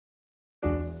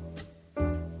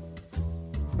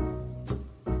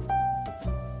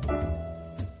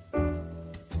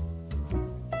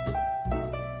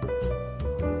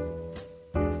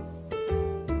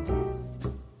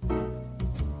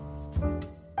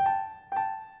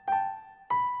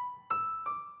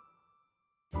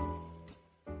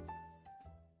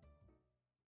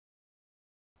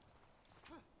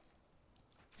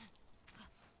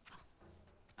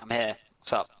I'm here.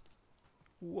 What's up?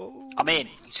 Whoa. I'm in,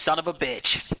 you son of a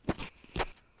bitch.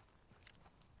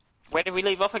 Where did we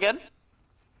leave off again?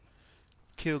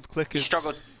 Killed clickers.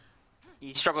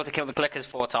 You struggled to kill the clickers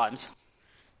 4 times.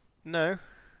 No.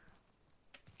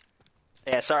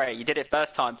 Yeah, sorry, you did it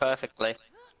first time perfectly.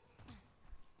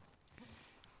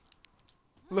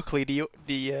 Luckily,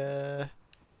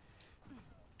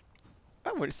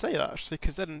 I wouldn't say that actually,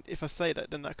 because then if I say that,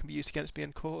 then that can be used against me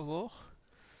in court of law.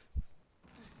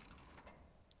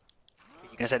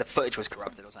 You're gonna say the footage was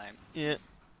corrupted or something? Yeah.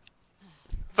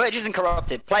 Footage isn't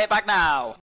corrupted. Play it back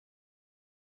now.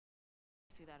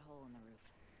 Through that hole in the roof.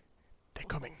 They're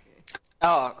coming.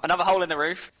 Oh, another hole in the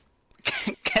roof.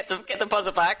 get the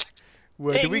buzzer back.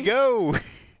 Where Ding. do we go?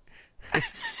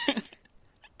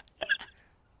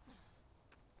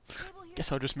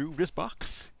 Guess I'll just move this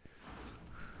box.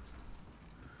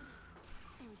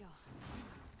 There we go.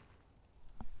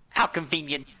 How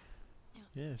convenient.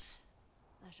 Yes.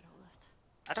 That should hold us.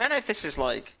 I don't know if this is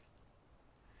like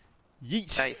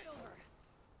Yeet. safe.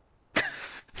 I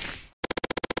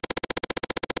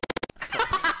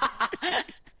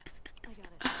got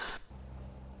it.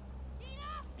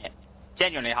 Yeah.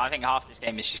 Genuinely, I think half this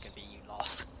game is just gonna be you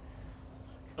lost.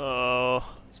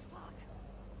 Oh.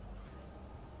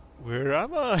 Where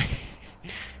am I?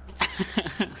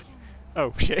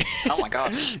 Oh shit. Oh my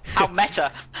god. How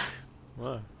meta.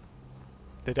 Wow.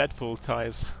 The Deadpool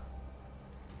ties.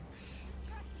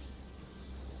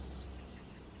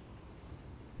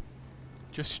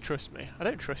 Just trust me. I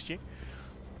don't trust you.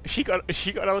 Has she got an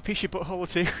alopecia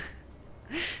butthole too?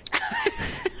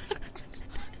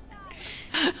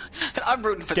 I'm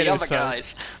rooting for Get the other inside.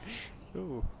 guys.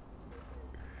 Ooh.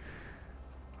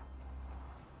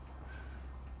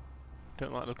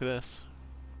 Don't like the look of this.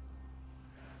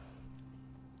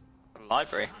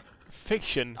 Library.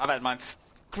 Fiction. I've had mine.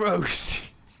 Gross.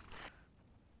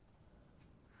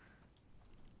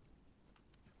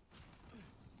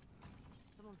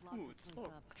 Someone's locked Ooh, this it's place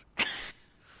up. locked.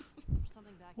 There's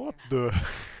something back What here. the? I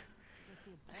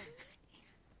see a bed.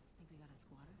 Think we got a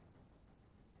squatter?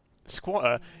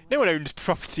 Squatter? No one owns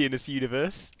property in this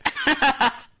universe.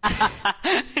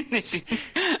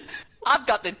 I've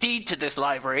got the deed to this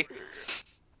library.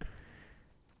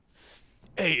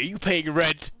 Hey, are you paying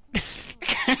rent?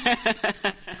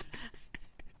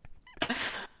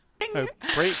 Oh,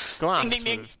 break glass Ding, ding,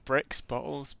 ding. with bricks,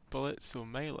 bottles, bullets, or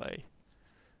melee.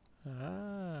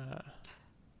 Ah.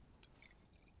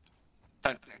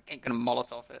 Ain't gonna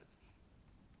Molotov it.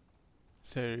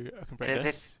 So I can break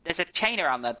this. There's a chain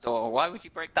around that door. Why would you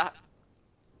break that?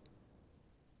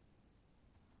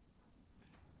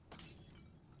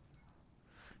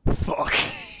 Fuck.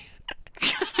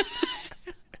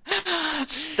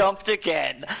 Stumped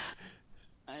again.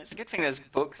 It's a good thing there's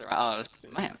books around. Oh,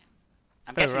 man.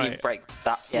 I'm guessing you right. break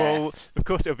that. Yeah. Well, of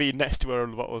course it'll be next to where all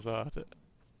the bottles are. But...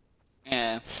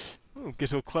 Yeah. Oh,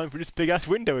 guess I'll climb through this big ass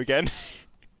window again.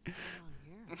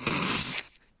 What's going on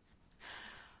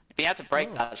here? You have to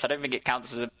break that, so I don't think it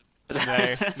counts as a. No,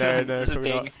 as a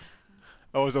probably being. not.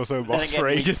 I was also a boss again, for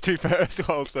we- ages to be fair as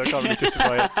well, so I can't really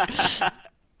justify it. Yeah,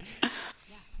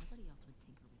 nobody else would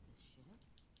tinker with this shit.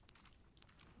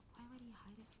 Why would he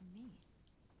hide it from me?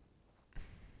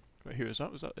 Wait, who was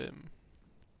that? Was that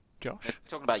Josh? We're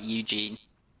talking about Eugene.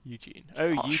 Eugene.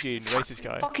 Oh, Josh. Eugene, racist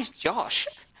guy. Fuck is Josh?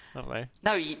 I don't know.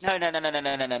 No,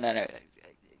 no.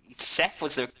 Seth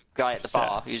was the guy at the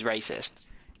bar who's racist.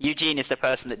 Eugene is the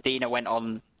person that Dina went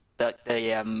on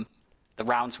the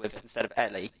rounds with instead of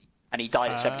Ellie, and he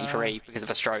died at 73 because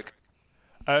of a stroke.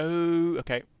 Oh,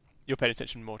 okay. You're paying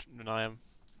attention more than I am.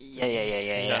 Yeah.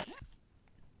 Yeah.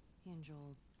 He and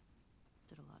Joel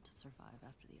did a lot to survive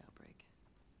after the outbreak.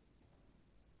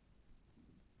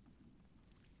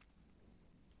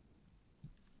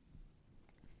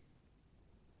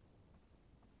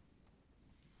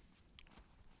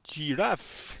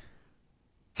 Giraffe.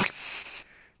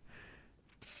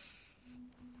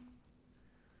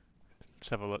 Let's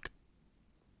have a look.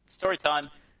 Story time.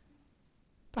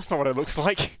 That's not what it looks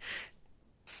like.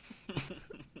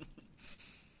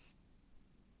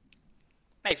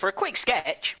 Hey, for a quick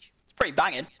sketch, it's pretty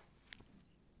banging.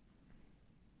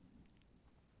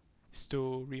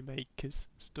 Story makers.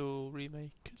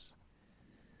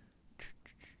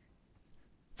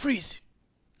 Freeze!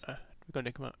 We're going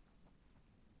to come out.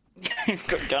 He's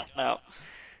got a gun out.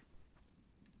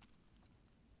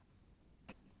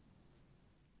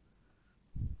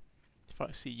 If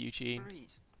I see Eugene,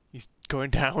 Freeze. he's going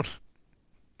down.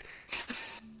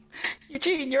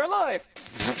 Eugene, you're alive!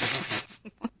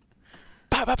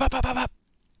 Bap, bap, bap, bap, bap, bap.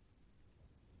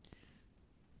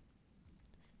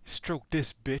 Stroke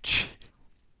this bitch.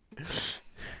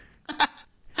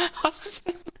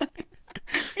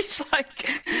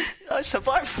 I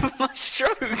survived from my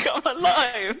stroke. I'm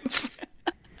alive.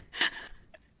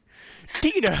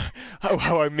 Dina! Oh,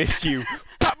 how I missed you!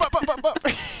 Bop, bop, bop, bop, bop.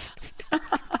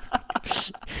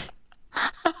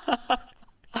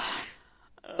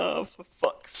 Oh, for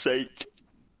fuck's sake.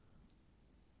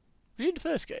 Were you in the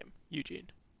first game,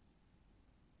 Eugene?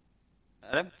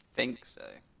 I don't think so.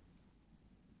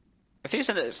 If he was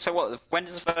in the, so what? When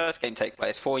does the first game take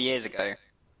place? 4 years ago.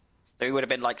 So he would have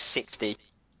been like 60.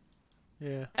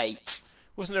 Yeah. 8.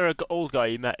 Wasn't there an old guy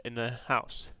you met in the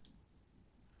house?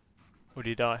 Or did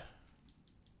he die?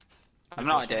 I have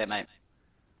no idea, mate.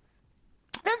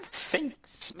 I don't think.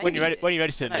 Maybe When you're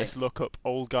editing no. this, look up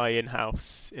old guy in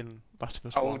house in Last of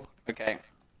Us 1. Old. Okay.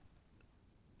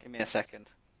 Give me a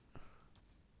second.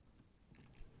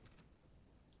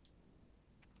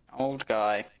 Old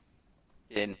guy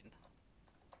in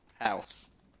house.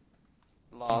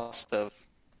 Last of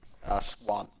Us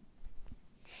 1. Left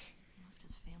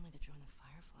his family to join the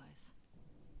Fireflies.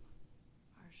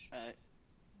 Harsh.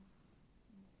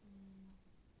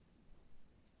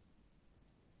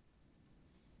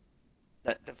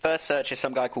 The first search is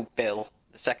some guy called Bill.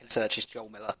 The second search is Joel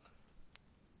Miller.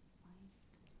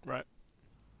 Right.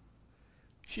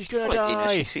 She's gonna Probably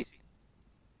die! Dina, she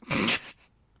Ellie,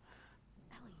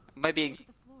 Maybe. look at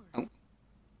the floor. Oh.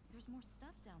 There's more stuff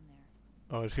down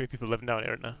there. Oh, there's 3 people living down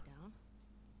here right now. Stay down.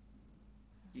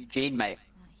 Eugene, mate.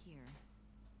 Not here.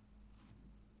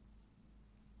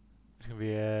 It's gonna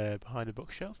be behind a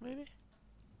bookshelf, maybe?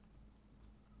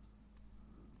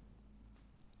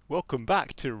 Welcome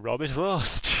back to Rob is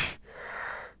Lost!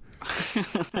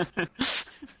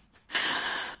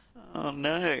 Oh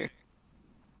no.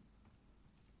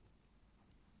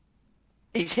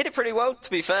 He's hit it pretty well, to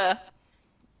be fair.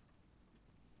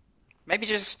 Maybe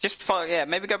just follow. Yeah,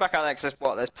 maybe go back out there because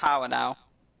there's power now.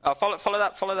 Oh, follow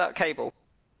that cable.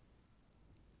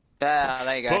 Yeah,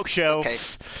 there you go. Bookshelf! Okay.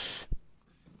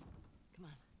 Come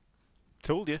on.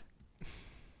 Told you.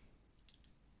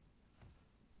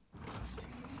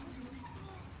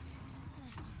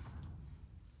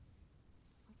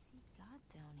 What's he got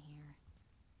down here?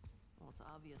 Well, it's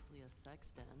obviously a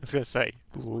sex den. I was gonna say,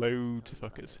 loads of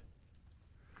fuckers.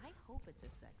 I hope it's a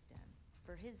sex den.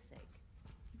 For his sake.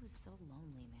 He was so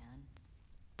lonely, man.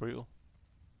 Brutal.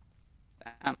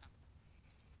 Damn.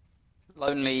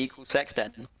 Lonely equals sex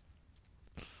den.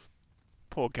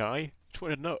 Poor guy. Just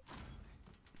wanted a nut.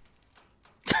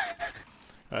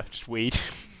 Just weed.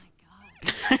 Oh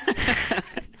my god.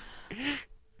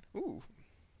 Ooh.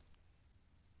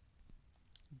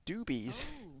 Doobies.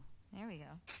 Oh, there we go.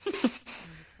 It's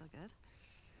still good.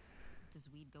 Does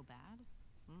weed go bad?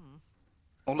 Hmm.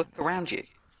 Oh, look around you.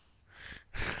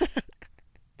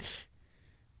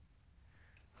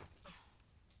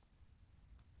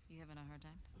 You having a hard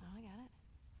time? No, I got it.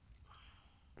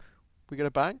 We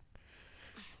gonna bang?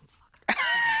 Fuck.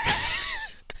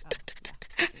 Oh,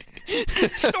 yeah.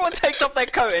 Someone takes off their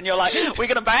coat and you're like, "We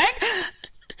gonna bang?" Okay.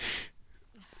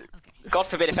 God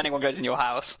forbid if anyone goes in your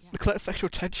house. Look at that sexual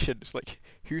tension. It's like,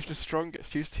 who's the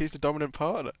strongest? Who's the dominant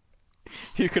partner?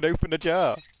 Who can open a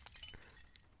jar?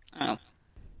 Oh.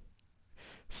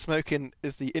 Smoking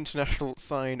is the international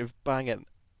sign of banging.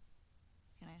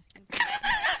 Can I ask you?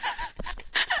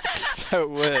 That's how it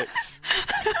works.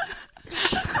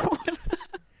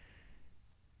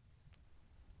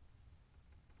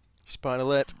 She's biting a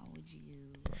lip. How would you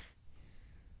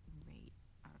rate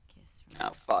our kiss? From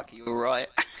Oh fuck, you were right.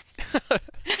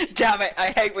 Damn it,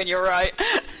 I hate when you're right. Are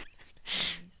you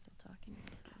still talking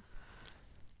about this?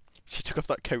 She took off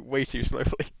that coat way too slowly.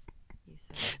 You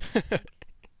said it was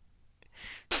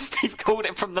a mistake. He pulled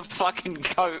it from the fucking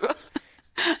coat.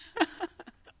 I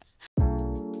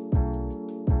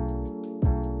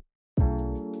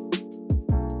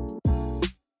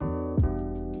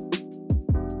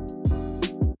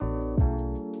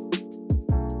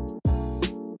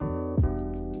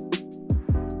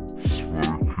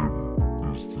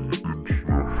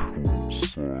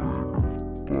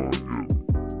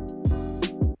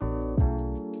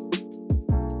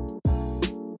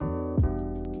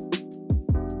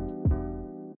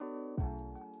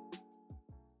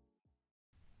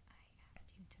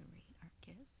asked you to rate our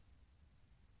kiss.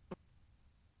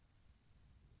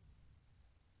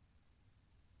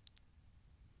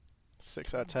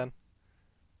 6 out of 10.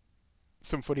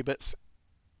 Some funny bits.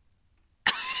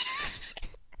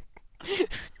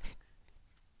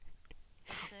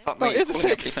 Fuck Oh, me, it's a calling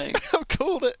 6! everything. I've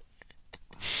called it!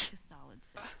 Wow, like a solid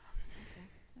 6. Okay.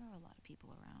 There are a lot of people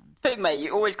around. Big mate,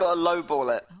 you always got to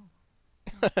lowball it.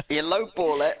 Oh, You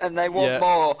lowball it and they want Yeah.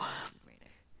 more. you rate it.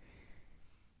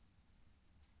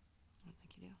 I don't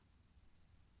think you do.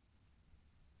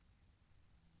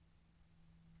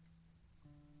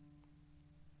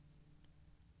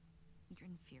 You're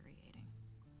infuriating.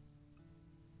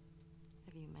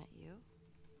 Have you met you?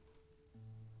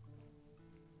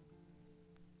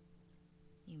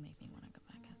 You make me want to go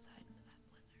back outside into that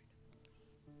blizzard.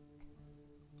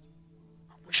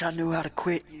 Wish I knew how to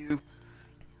quit you.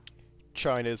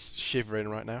 China's shivering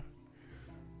right now.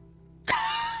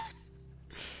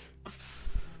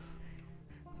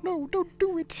 No, don't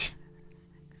do it.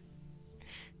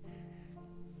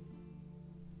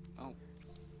 Oh.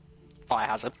 Fire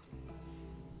hazard.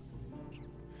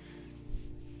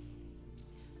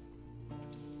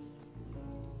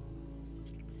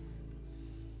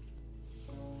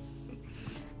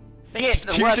 Thing is,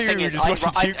 the worst thing is,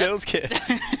 two girls kiss.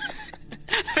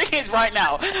 thing is, right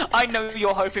now, I know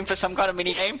you're hoping for some kind of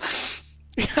mini game.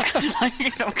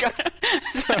 Like some kind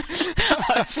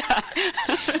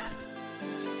of...